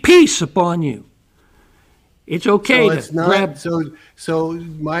speak peace upon you. It's okay grab. So,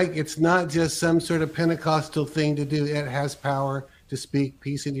 Mike, it's not just some sort of Pentecostal thing to do. It has power to speak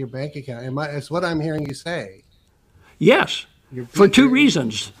peace into your bank account. It's what I'm hearing you say. Yes, for two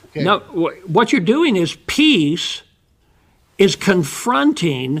reasons. Okay. Now, what you're doing is peace is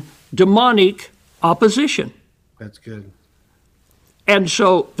confronting demonic opposition. That's good. And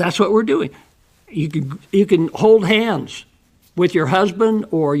so that's what we're doing. You can hold hands with your husband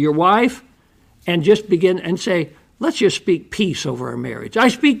or your wife and just begin and say, let's just speak peace over our marriage. I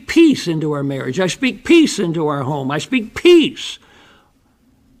speak peace into our marriage. I speak peace into our home. I speak peace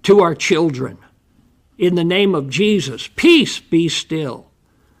to our children. In the name of Jesus, peace be still.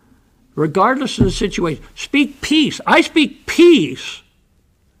 Regardless of the situation, speak peace. I speak peace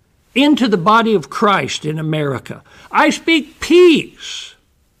into the body of Christ in America. I speak peace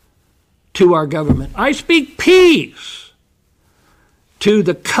to our government. I speak peace to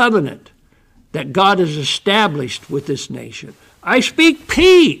the covenant that God has established with this nation. I speak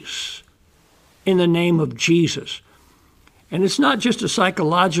peace in the name of Jesus. And it's not just a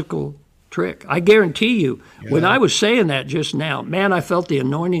psychological trick. I guarantee you, when I was saying that just now, man, I felt the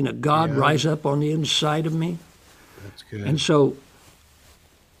anointing of God rise up on the inside of me. That's good. And so,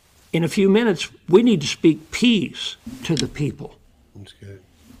 in a few minutes, we need to speak peace to the people. That's good.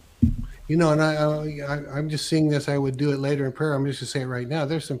 You know, and I'm just seeing this. I would do it later in prayer. I'm just going to say it right now.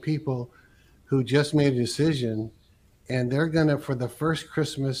 There's some people who just made a decision, and they're going to, for the first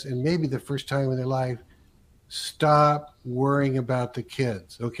Christmas and maybe the first time in their life, stop worrying about the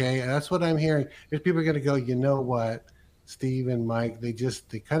kids. Okay, and that's what I'm hearing. There's people are going to go, you know what, Steve and Mike, they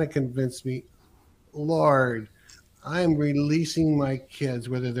kind of convinced me, Lord, I'm releasing my kids,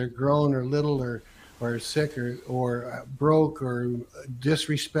 whether they're grown or little or sick or broke or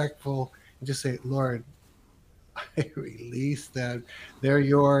disrespectful, and just say, Lord, I release them. They're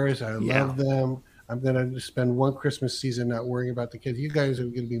yours. I love them. I'm going to spend one Christmas season not worrying about the kids. You guys are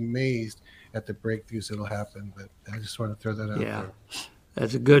going to be amazed at the breakthroughs that'll happen, but I just want to throw that out there.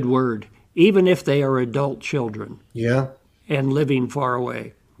 That's a good word. Even if they are adult children. Yeah. And living far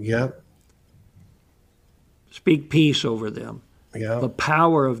away. Yep. Speak peace over them. Yeah. The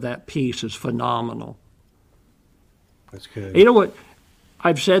power of that peace is phenomenal. That's good. You know what?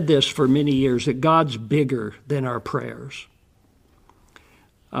 I've said this for many years, that God's bigger than our prayers.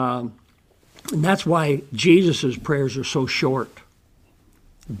 And that's why Jesus' prayers are so short.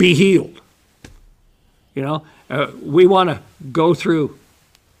 Be healed. You know, we want to go through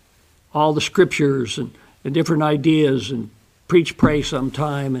all the scriptures and different ideas and preach, pray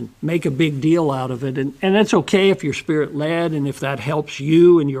sometime and make a big deal out of it. And that's okay if you're spirit-led and if that helps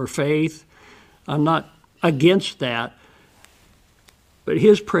you in your faith. I'm not against that. But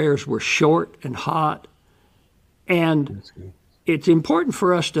his prayers were short and hot. And it's important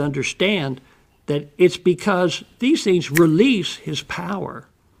for us to understand that it's because these things release his power.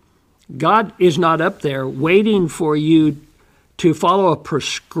 God is not up there waiting for you to follow a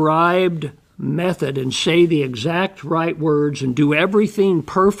prescribed method and say the exact right words and do everything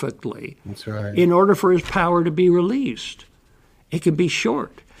perfectly. That's right. In order for his power to be released. It can be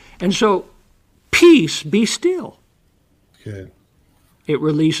short. And so, peace, be still. Good. It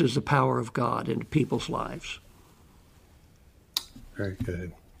releases the power of God into people's lives. Very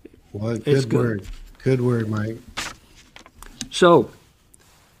good. Well, good word. Good word, Mike. So,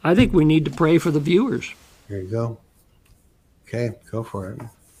 I think we need to pray for the viewers. Here you go. Okay, go for it.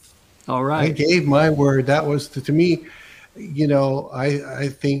 All right. I gave my word. That was, to me, you know, I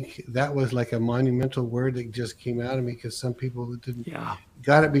think that was like a monumental word that just came out of me, because some people didn't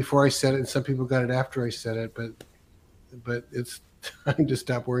got it before I said it, and some people got it after I said it. But it's time to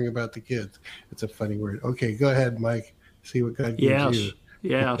stop worrying about the kids. It's a funny word. Okay, go ahead, Mike. See what God gives you.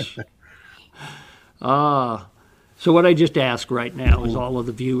 Yes. So what I just ask right now is all of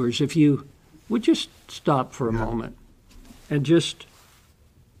the viewers, if you would just stop for a moment and just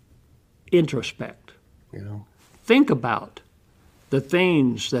introspect. Think about the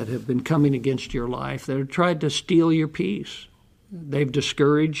things that have been coming against your life that have tried to steal your peace. They've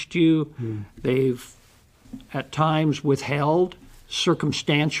discouraged you. They've at times withheld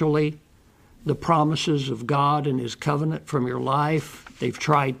circumstantially the promises of God and his covenant from your life. They've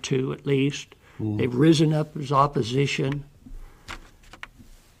tried to, at least. They've risen up as opposition.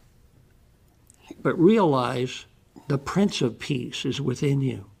 But realize the Prince of Peace is within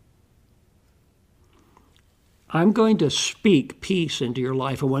you. I'm going to speak peace into your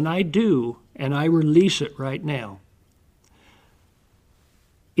life, and when I do, and I release it right now,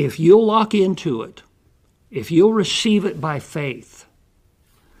 if you'll lock into it, if you'll receive it by faith,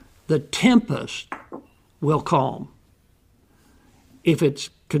 the tempest will calm. If it's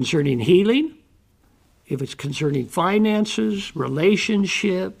concerning healing, if it's concerning finances,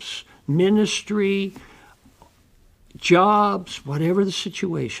 relationships, ministry, jobs, whatever the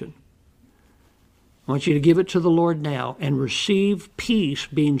situation, I want you to give it to the Lord now and receive peace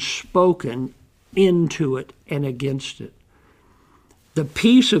being spoken into it and against it. The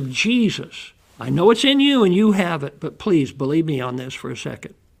peace of Jesus. I know it's in you and you have it, but please believe me on this for a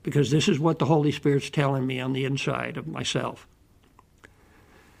second, because this is what the Holy Spirit's telling me on the inside of myself.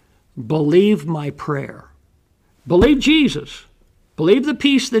 Believe my prayer. Believe Jesus. Believe the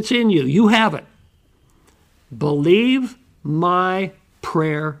peace that's in you. You have it. Believe my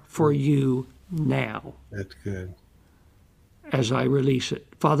prayer for you now. That's good. As I release it.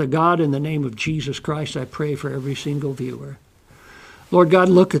 Father God, in the name of Jesus Christ, I pray for every single viewer. Lord God,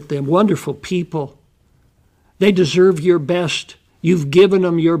 look at them, wonderful people. They deserve your best. You've given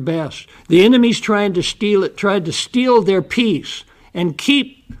them your best. The enemy's trying to steal it, tried to steal their peace. and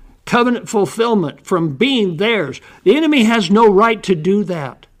keep covenant fulfillment from being theirs. The enemy has no right to do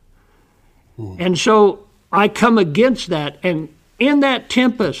that. And so I come against that, and in that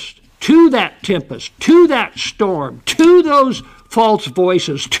tempest, to that storm, to those false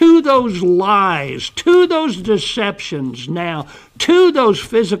voices, to those lies, to those deceptions now, to those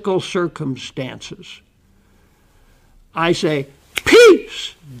physical circumstances, I say,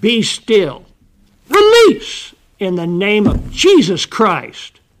 peace, be still. Release in the name of Jesus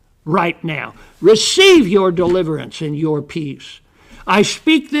Christ right now. Receive your deliverance and your peace. I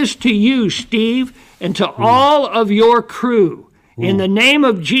speak this to you, Steve, and to all of your crew. In the name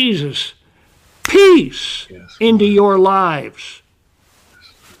of Jesus, peace into your lives.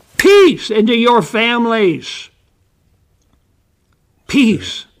 Peace into your families.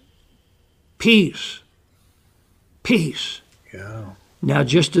 Peace. Peace. Peace. Yeah. Now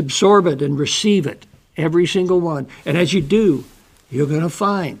just absorb it and receive it, every single one. And as you do, you're going to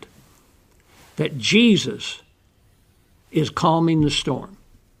find that Jesus is calming the storm.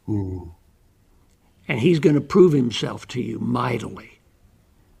 And he's going to prove himself to you mightily.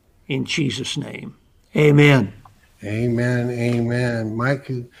 In Jesus' name, amen. Amen, amen.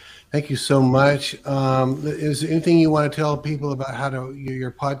 Mike, thank you so much. Is there anything you want to tell people about how to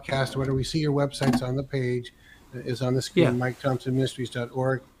your podcast or whatever? We see your websites on the page. Is on the screen,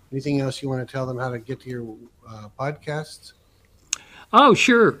 MikeThompsonMinistries.org. Anything else you want to tell them how to get to your podcasts? Oh,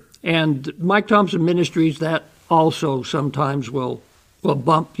 sure. And Mike Thompson Ministries, that also sometimes will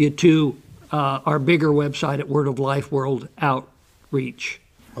bump you to our bigger website at Word of Life World Outreach.org.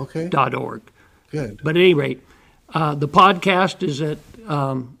 Good. But at any rate, the podcast is at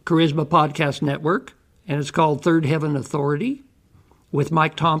Charisma Podcast Network, and it's called Third Heaven Authority with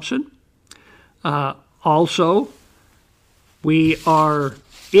Mike Thompson. Also, we are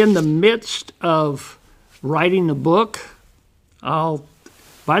in the midst of writing a book.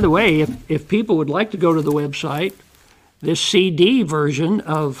 By the way, if people would like to go to the website, this CD version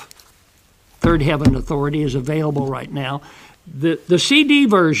of Third Heaven Authority is available right now. The CD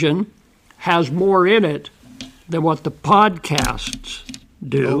version has more in it than what the podcasts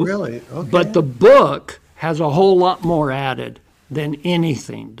do. Oh, really? Okay. But the book has a whole lot more added than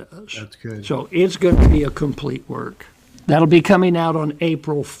anything does. That's good. So it's going to be a complete work. That'll be coming out on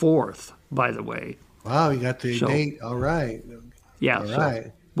April 4th, by the way. Wow, you got the date. All right. Yeah. All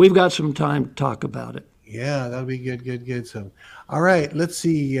right. We've got some time to talk about it. Yeah, that'll be good. So, all right, let's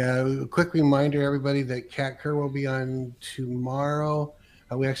see. A quick reminder, everybody, that Kat Kerr will be on tomorrow.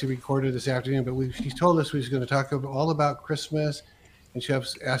 We actually recorded this afternoon, but she's told us we're going to talk all about Christmas, and she'll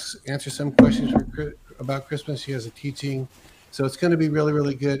answer some questions about Christmas. She has a teaching. So it's going to be really,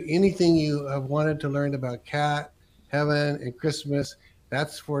 really good. Anything you have wanted to learn about Cat, Heaven, and Christmas,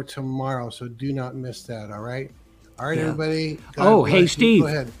 that's for tomorrow. So do not miss that, all right? All right, everybody. Hey, Steve, go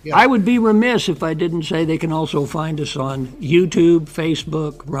ahead. Yeah. I would be remiss if I didn't say they can also find us on YouTube,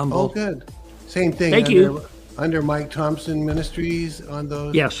 Facebook, Rumble. Oh, good. Same thing. Thank you. Under Mike Thompson Ministries on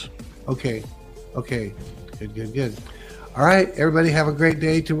those? Yes. Okay. Good. All right, everybody, have a great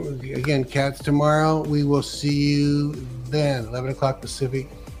day. Again, Cats tomorrow. We will see you then, 11 o'clock Pacific.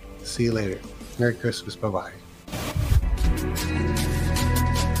 See you later. Merry Christmas. Bye-bye.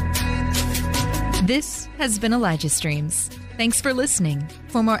 This has been Elijah Streams. Thanks for listening.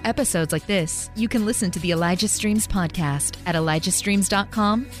 For more episodes like this, you can listen to the Elijah Streams podcast at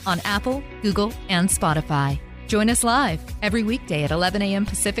ElijahStreams.com on Apple, Google, and Spotify. Join us live every weekday at 11 a.m.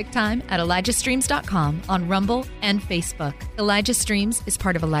 Pacific Time at ElijahStreams.com on Rumble and Facebook. Elijah Streams is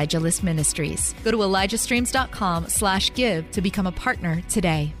part of Elijah List Ministries. Go to ElijahStreams.com/give to become a partner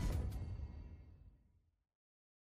today.